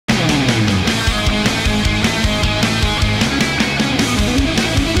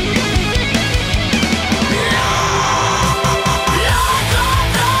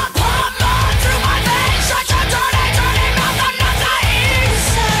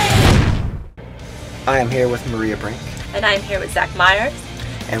I am here with Maria Brink. And I'm here with Zach Myers.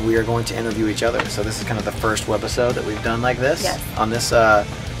 And we are going to interview each other. So this is kind of the first webisode that we've done like this. Yes. On this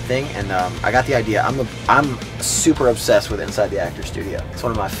thing. And I got the idea. I'm super obsessed with Inside the Actors Studio. It's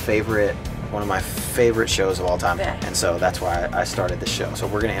one of my favorite shows of all time. Okay. And so that's why I started this show. So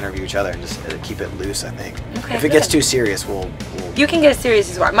we're going to interview each other and just keep it loose, I think. Okay, if it gets too serious, we'll... You can get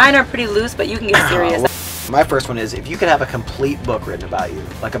serious as well. Mine are pretty loose, but you can get serious. My first one is, if you could have a complete book written about you,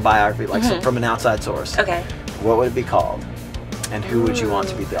 like a biography, like from an outside source, okay, what would it be called? And who would you want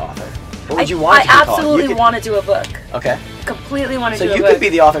to be the author? What would you want to be called? I absolutely want to do a book. Okay. Completely want to do a book. So you could be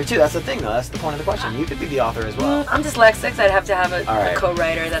the author too. That's the thing, though. That's the point of the question. You could be the author as well. I'm dyslexic, so I'd have to have a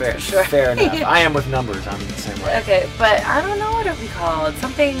co-writer, that's for sure. Fair enough. I am with numbers. I'm the same way. Okay, but I don't know what it would be called.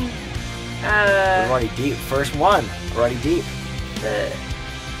 Something... We're already deep. First one. We're already deep.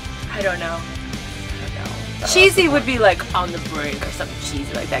 I don't know. Cheesy would be like On the Brink or something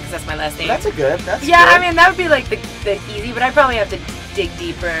cheesy like that, because that's my last name. That's good. Yeah, I mean, that would be like the easy, but I'd probably have to dig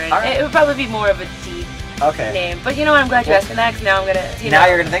deeper. And it would probably be more of a deep name. But you know what? I'm glad you asked me that, because now I'm going to, now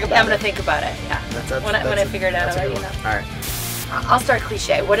you're going to think about it. I'm going to think about it, yeah. When I figure it out, I'll let you know. All right. I'll start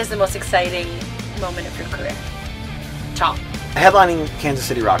cliche. What is the most exciting moment of your career? Chomp. Headlining Kansas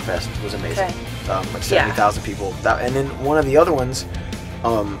City Rock Fest was amazing. Okay. Like 70,000 people. And then one of the other ones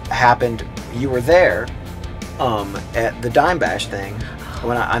happened, you were there at the Dime Bash thing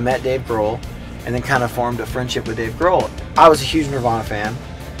when I met Dave Grohl, and then kind of formed a friendship with Dave Grohl. I was a huge Nirvana fan,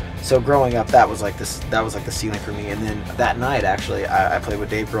 so growing up that was like the ceiling for me. And then that night, actually, I played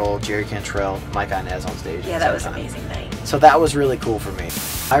with Dave Grohl, Jerry Cantrell, Mike Inez on stage. Yeah, that was an amazing night. So that was really cool for me.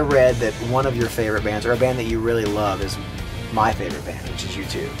 I read that one of your favorite bands, or a band that you really love, is my favorite band, which is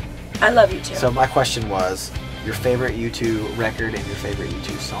U2. I love U2. So my question was, your favorite U2 record and your favorite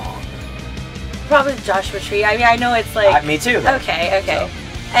U2 song? Probably Joshua Tree. I mean, I know it's like... me too. Though. Okay. So.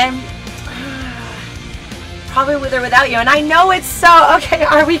 And probably With or Without You. And I know it's so... Okay,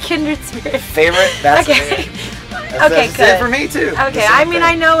 are we kindred spirits? Favorite? That's okay. That's good. For me too. Okay, I mean,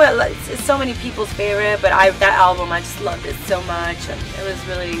 I know it's so many people's favorite, but that album, I just loved it so much. And it was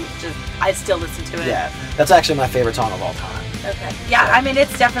really just... I still listen to it. Yeah, that's actually my favorite song of all time. Okay. Yeah, I mean,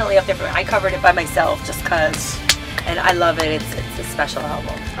 it's definitely up there for me. I covered it by myself just because... And I love it. It's a special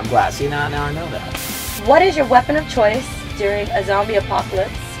album. I'm glad. See, now I know that. What is your weapon of choice during a zombie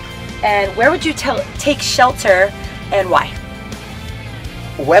apocalypse? And where would you take shelter, and why?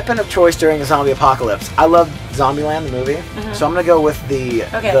 Weapon of choice during a zombie apocalypse. I love Zombieland, the movie. So I'm gonna go with the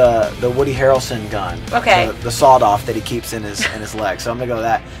Woody Harrelson gun. Okay. The sawed-off that he keeps in his leg. So I'm gonna go with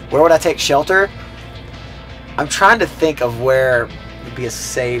that. Where would I take shelter? I'm trying to think of where would be a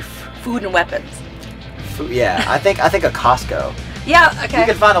safe... Food and weapons. Yeah, I think a Costco. Yeah, okay. You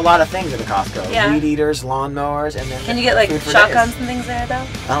can find a lot of things at a Costco. Yeah. Weed eaters, lawnmowers, and then... Can you get like shotguns and things there though?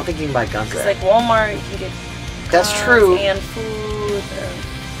 I don't think you can buy guns there. Like Walmart, you can get That's true. And food.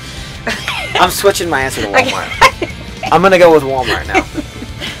 I'm switching my answer to Walmart. I'm gonna go with Walmart now.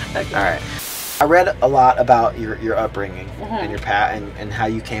 Okay. All right. I read a lot about your upbringing and your and how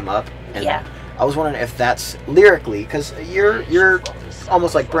you came up. And I was wondering if that's lyrically, because you're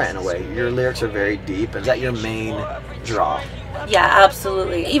almost like Brent in a way. Your lyrics are very deep. Is that your main draw? Yeah,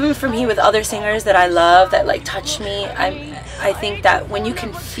 absolutely. Even for me, with other singers that I love that like touch me, I think that when you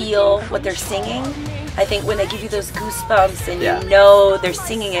can feel what they're singing, I think when they give you those goosebumps and you know they're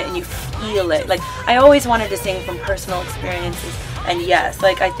singing it and you feel it. Like, I always wanted to sing from personal experiences, and yes,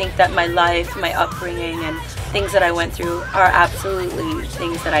 like I think that my life, my upbringing, and things that I went through are absolutely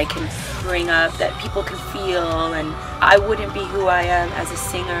things that I can bring up, that people can feel, and I wouldn't be who I am as a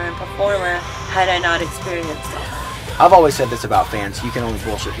singer and performer had I not experienced it. I've always said this about fans: you can only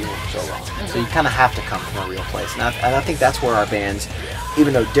bullshit people for so long. So you kind of have to come from a real place, and I think that's where our bands,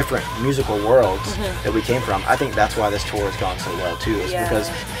 even though different musical worlds that we came from, I think that's why this tour has gone so well too, is because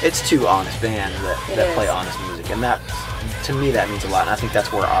it's two honest bands that play honest music, and that, to me, that means a lot, and I think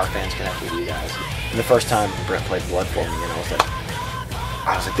that's where our fans connect with you guys. And the first time Brent played Blood for me, I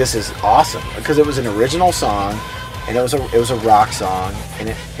was like, this is awesome, because it was an original song, and it was a rock song,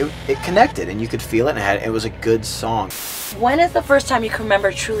 and it connected, and you could feel it, and it was a good song. When is the first time you can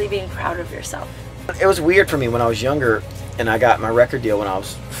remember truly being proud of yourself? It was weird for me when I was younger, and I got my record deal when I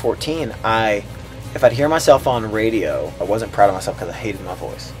was 14. If I'd hear myself on radio, I wasn't proud of myself because I hated my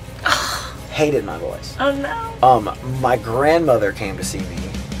voice. Hated my voice. Oh no. My grandmother came to see me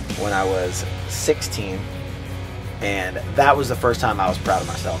when I was 16, and that was the first time I was proud of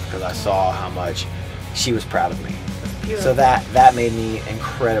myself, because I saw how much she was proud of me. So that made me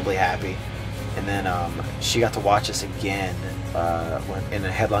incredibly happy. And then she got to watch us again in a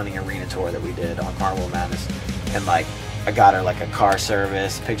headlining arena tour that we did on Carnival Madness, and like I got her like a car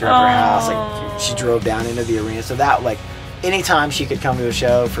service, picked her up at her house. Like she drove down into the arena. So that like anytime she could come to a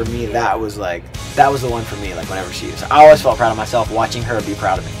show, for me that was the one for me. Like whenever so I always felt proud of myself watching her be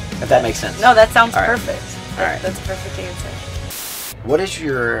proud of me. If that makes sense. No, that sounds All right. perfect. All right. That's a perfect answer. What is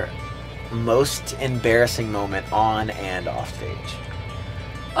your most embarrassing moment on and off stage?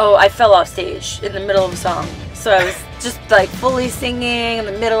 Oh, I fell off stage in the middle of a song. So I was just like fully singing in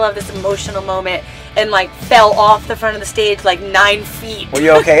the middle of this emotional moment and like fell off the front of the stage like 9 feet. Were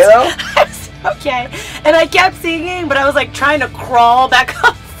you okay though? I was okay. And I kept singing, but I was like trying to crawl back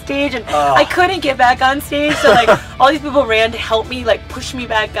on stage and I couldn't get back on stage. So like all these people ran to help me, like push me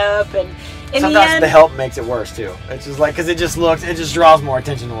back up, and in sometimes the end, the help makes it worse too. It's just like, because it just draws more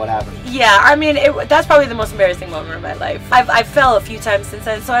attention to what happened. Yeah, I mean, that's probably the most embarrassing moment of my life. I fell a few times since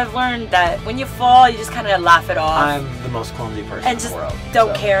then, so I've learned that when you fall, you just kind of laugh it off. I'm the most clumsy person and in just the world.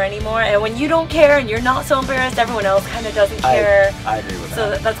 don't care anymore. And when you don't care and you're not so embarrassed, everyone else kind of doesn't care. I agree with so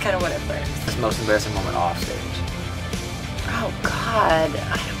that. that's kind of what I've learned. This most embarrassing moment off stage. Oh God,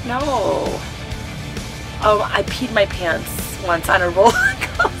 I don't know. Oh, I peed my pants once on a roller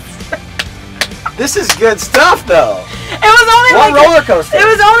coaster. This is good stuff, though. It was only one like roller coaster. It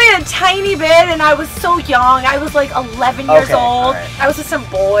was only a tiny bit, and I was so young. I was like 11 years old. Right. I was with some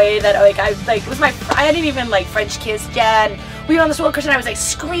boy that I hadn't even like French kissed yet. And we were on this roller coaster, and I was like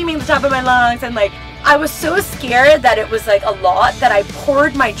screaming at the top of my lungs, and like I was so scared that it was like a lot that I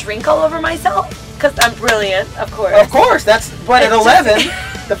poured my drink all over myself because I'm brilliant, of course. Of course, that's. But at 11.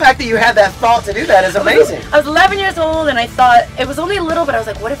 The fact that you had that thought to do that is amazing. I was 11 years old, and I thought it was only a little, but I was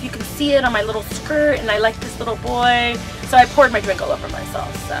like, what if you can see it on my little skirt, and I like this little boy. So I poured my drink all over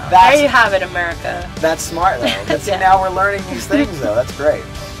myself. So there you have it, America. That's smart, though. But see, now we're learning these things, though. That's great.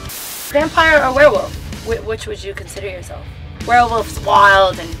 Vampire or werewolf? Which would you consider yourself? Werewolf's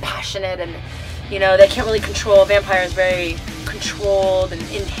wild and passionate, and you know, they can't really control. Vampire is very controlled and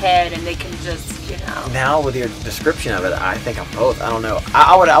in head, and they can just, you know. Now with your description of it, I think I'm both. I don't know.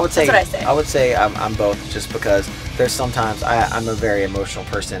 I would say. That's what I say. I would say I'm both, just because there's sometimes I'm a very emotional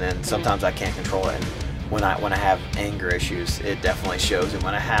person, and sometimes I can't control it. And when I have anger issues, it definitely shows. And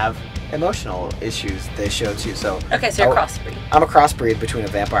when I have emotional issues, they show too. So okay, so you're a crossbreed. I'm a crossbreed between a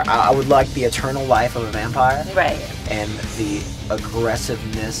vampire. I would like the eternal life of a vampire, right, and the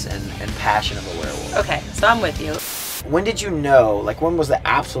aggressiveness and passion of a werewolf. Okay, so I'm with you. When did you know, like when was the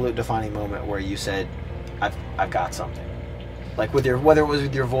absolute defining moment where you said, I've got something? Like with whether it was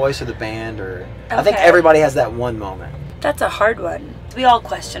with your voice or the band, or okay. I think everybody has that one moment. That's a hard one. We all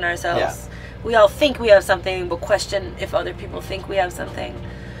question ourselves. Yeah. We all think we have something, but question if other people think we have something.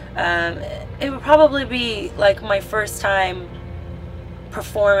 It would probably be like my first time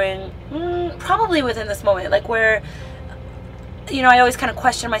performing, probably within this moment, like where, you know, I always kind of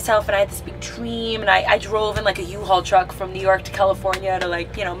questioned myself, and I had this big dream, and I drove in like a U-Haul truck from New York to California to,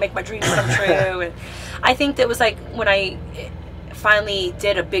 like, you know, make my dreams come true. And I think that was like when I finally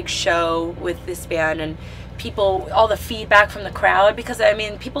did a big show with this band, and people, all the feedback from the crowd, because I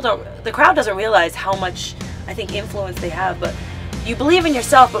mean, the crowd doesn't realize how much I think influence they have, but you believe in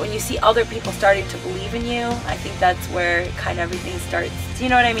yourself, but when you see other people starting to believe in you, I think that's where kind of everything starts. Do you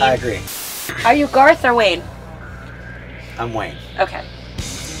know what I mean? I agree. Are you Garth or Wayne? I'm Wayne. Okay.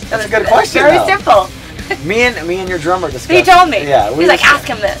 That's a good question. Very simple. Me and your drummer discussed. He told me. Yeah. He's like, ask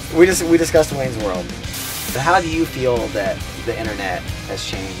him this. We discussed Wayne's World. So how do you feel that the internet has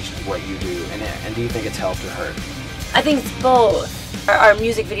changed what you do, and do you think it's helped or hurt? I think it's both. Our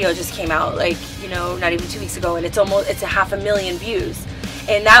music video just came out, like, you know, not even 2 weeks ago, and it's a 500,000 views.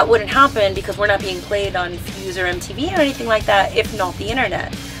 And that wouldn't happen because we're not being played on Fuse or MTV or anything like that if not the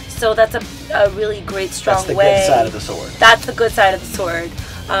internet. So that's a really great, strong way. That's the good side of the sword. That's the good side of the sword.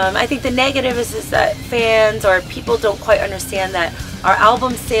 I think the negative is that fans or people don't quite understand that our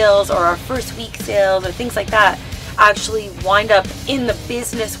album sales or our first week sales or things like that actually wind up in the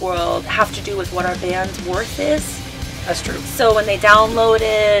business world have to do with what our band's worth is. That's true. So when they download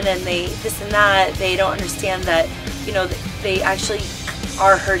it and they this and that, they don't understand that, you know, they actually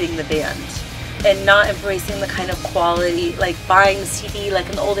are hurting the band and not embracing the kind of quality, like buying the CD like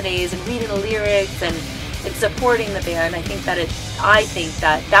in the olden days and reading the lyrics and supporting the band. I think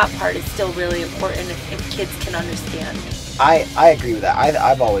that that part is still really important if kids can understand. I agree with that.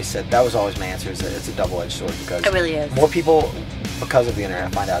 I've always said, that was always my answer, is that it's a double-edged sword, because it really is. More people, because of the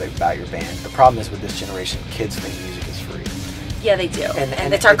internet, find out about your band. The problem is with this generation, kids think music is free. Yeah, they do.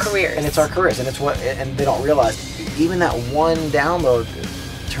 And it's our careers. And it's our careers, and and they don't realize even that one download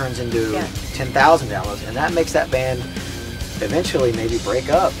turns into 10,000 downloads, and that makes that band eventually maybe break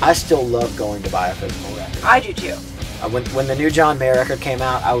up. I still love going to buy a physical record. I do too. When the new John Mayer record came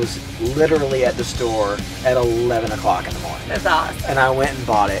out, I was literally at the store at 11 o'clock in the morning. That's awesome. And I went and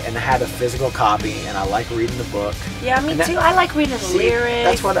bought it and had a physical copy, and I like reading the book. Yeah, me too. I like reading the lyrics.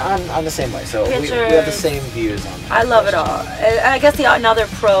 That's what I'm the same way. So we have the same views on that. I love it all. And I guess another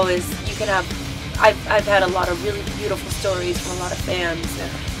pro is you can have. I've had a lot of really beautiful stories from a lot of fans. Yeah.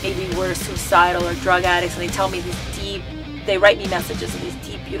 Maybe we're suicidal or drug addicts, and they tell me these deep. They write me messages of these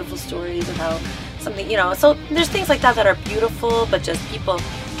deep, beautiful stories of how something, you know. So there's things like that that are beautiful, but just people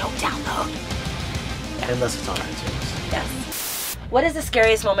don't download. Yeah. Unless it's on iTunes. Yes. What is the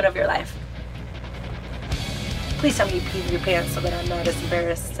scariest moment of your life? Please tell me you peed in your pants so that I'm not as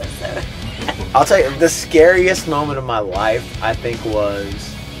embarrassed as. I'll tell you, the scariest moment of my life, I think,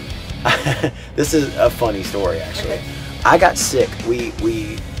 was. This is a funny story, actually. Okay. I got sick. We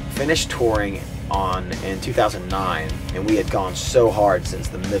finished touring in 2009, and we had gone so hard since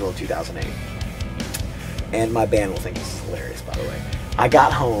the middle of 2008. And my band will think this is hilarious, by the way. I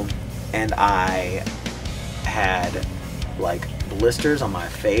got home and I had like blisters on my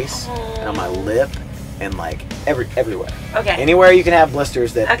face and on my lip and like everywhere. Okay. Anywhere you can have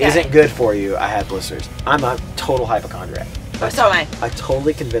blisters that Okay. isn't good for you, I had blisters. I'm a total hypochondriac. So am I. I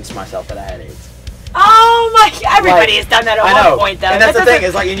totally convinced myself that I had AIDS. Oh my! Everybody has done that at one point, though. And that's the thing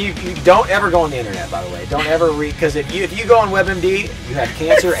is, like, and you don't ever go on the internet, by the way. Don't ever read, because if you go on WebMD, you have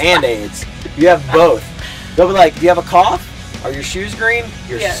cancer and AIDS. You have both. They'll be like, "Do you have a cough? Are your shoes green?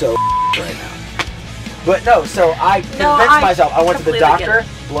 You're so right now." But no, so I convinced myself. I went to the doctor,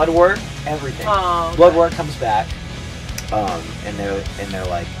 blood work, everything. Oh, blood work comes back, and they're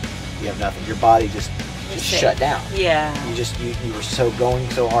like, "You have nothing. Your body just shut down." Yeah. You were going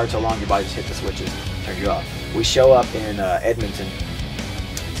so hard so long, your body just hit the switches, turned you off. We show up in Edmonton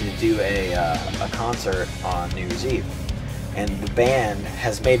to do a concert on New Year's Eve, and the band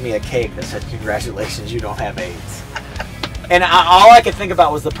has made me a cake that said, "Congratulations, you don't have AIDS." And all I could think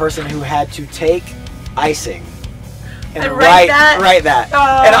about was the person who had to take icing and write that.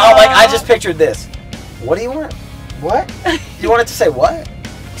 Oh. And I just pictured this. What do you want? What? You wanted to say what?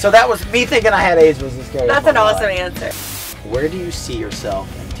 So that was me thinking I had AIDS was the scariest. That's an awesome answer. Where do you see yourself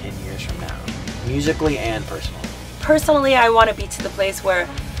in 10 years from now? Musically and personally? Personally, I want to be to the place where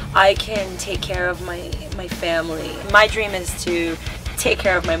I can take care of my family. My dream is to take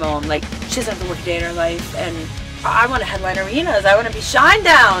care of my mom. Like, she doesn't have to work a day in her life, and I want to headline arenas. I want to be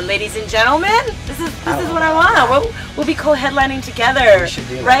Shinedown, ladies and gentlemen. This is what I want. We'll be co-headlining together, we should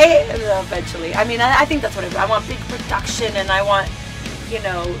do that. right? And eventually. I mean, I think that's what I want. Big production, and I want, you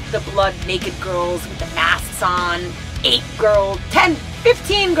know, the blood naked girls with the masks on, 8 girls, 10,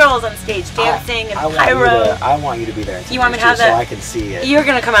 15 girls on stage dancing and pyro. I want you to be there. You want me to have that? So I can see it. You're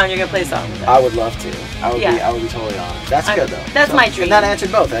gonna come out and you're gonna play a song with us. I would love to. I would be totally honored. That's good though. That's my dream. And that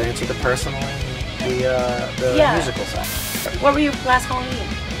answered both. That answered the personal and the musical side. What were you last Halloween?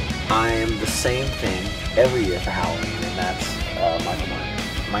 I am the same thing every year for Halloween, and that's Michael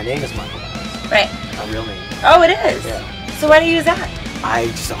Myers. My name is Michael Myers. Right. My real name. Oh, it is. Yeah. So why do you use that? I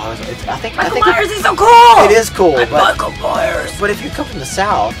think Michael Myers is so cool. It is cool, but Michael Myers. But if you come from the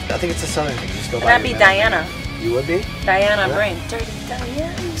South, I think it's a Southern thing. You just go by. That'd be Diana. You would be Diana Brink. Dirty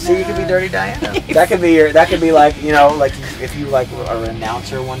Diana. See, you could be Dirty Diana. That could be like, you know, like if you like are an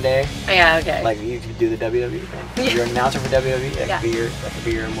announcer one day. Yeah. Okay. Like you could do the WWE thing. You're an announcer for WWE. That could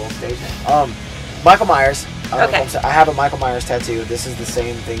be your little stage name. Michael Myers. I have a Michael Myers tattoo. This is the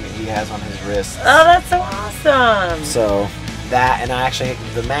same thing that he has on his wrist. Oh, that's so awesome. So that, and I actually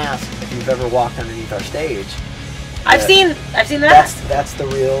the mask. If you've ever walked underneath our stage, I've seen that. That's the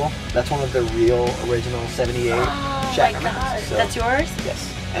real. That's one of the real original '78 Shatner masks. So, that's yours?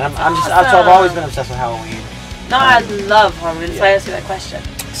 Yes. And I've always been obsessed with Halloween. No, I love Halloween. So I asked you that question.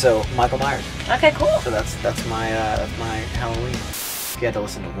 So Michael Myers. Okay, cool. So that's my Halloween. If you had to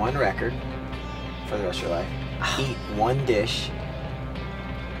listen to one record for the rest of your life, eat one dish,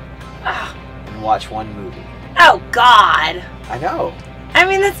 and watch one movie. Oh God. I know. I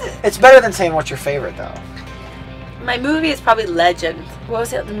mean, it's better than saying what's your favorite though. My movie is probably Legend. What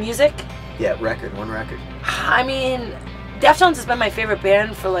was it? The music? Yeah, one record. I mean, Deftones has been my favorite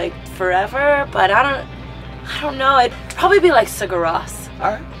band for like forever, but I don't know. It'd probably be like Sigur Rós.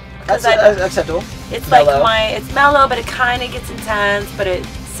 All right, that's acceptable. It's mellow. Like it's mellow, but it kind of gets intense, but it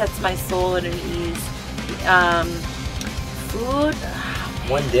sets my soul at an ease. Food.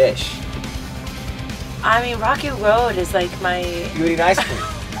 One dish. I mean, Rocky Road is like my. You eat ice cream.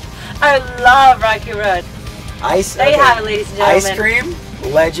 I love Rocky Road. There you have it, ladies and gentlemen. Ice cream,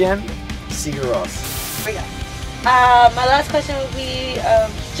 Legend, Sigur Rós. My last question would be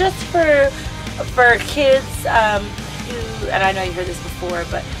just for kids who, and I know you heard this before,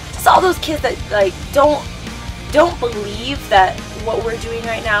 but just all those kids that like don't believe that what we're doing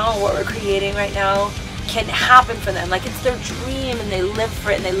right now, what we're creating right now, can happen for them. Like, it's their dream and they live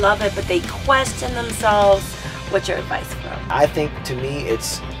for it and they love it, but they question themselves. What's your advice for them? I think, to me,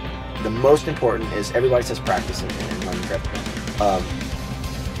 it's the most important is everybody says practice and learn grip.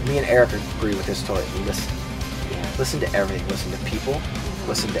 Me and Eric agree with this story. Listen. Yeah. Listen to everything. Listen to people.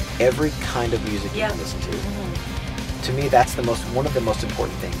 Listen to every kind of music you can listen to. To me, that's one of the most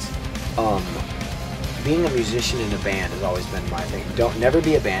important things. Being a musician in a band has always been my thing. Never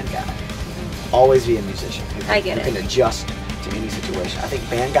be a band guy. Always be a musician. I get it. You can adjust to any situation. I think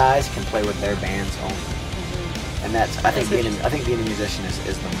band guys can play with their bands only, and I think being a musician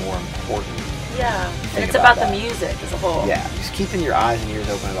is the more important. Yeah, and it's about the music as a whole. Yeah, just keeping your eyes and ears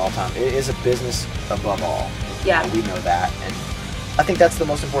open at all times. It is a business above all. Yeah, we know that, and I think that's the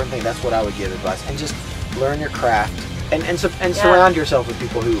most important thing. That's what I would give advice, and just learn your craft, and surround yourself with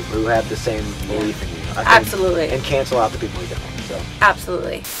people who have the same belief in you. I think, absolutely. And cancel out the people who don't. So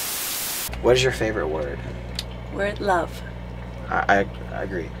absolutely. What is your favorite word? Word love. I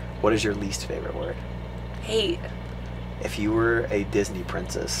agree. What is your least favorite word? Hate. If you were a Disney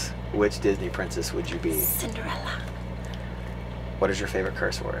princess, which Disney princess would you be? Cinderella. What is your favorite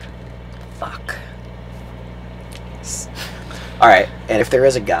curse word? Fuck. All right, and if there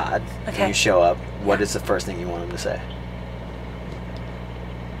is a God and Okay. you show up, what is the first thing you want him to say?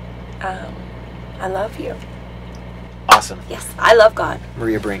 I love you. Awesome. Yes, I love God.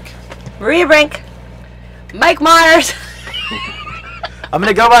 Maria Brink. Maria Brink. Mike Myers. I'm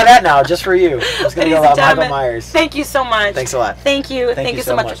going to go by that now, just for you. I'm just going to go by Michael Myers. Thank you so much. Thank you so much. Thank you. Thank you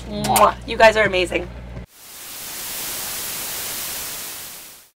so much. Mwah. You guys are amazing.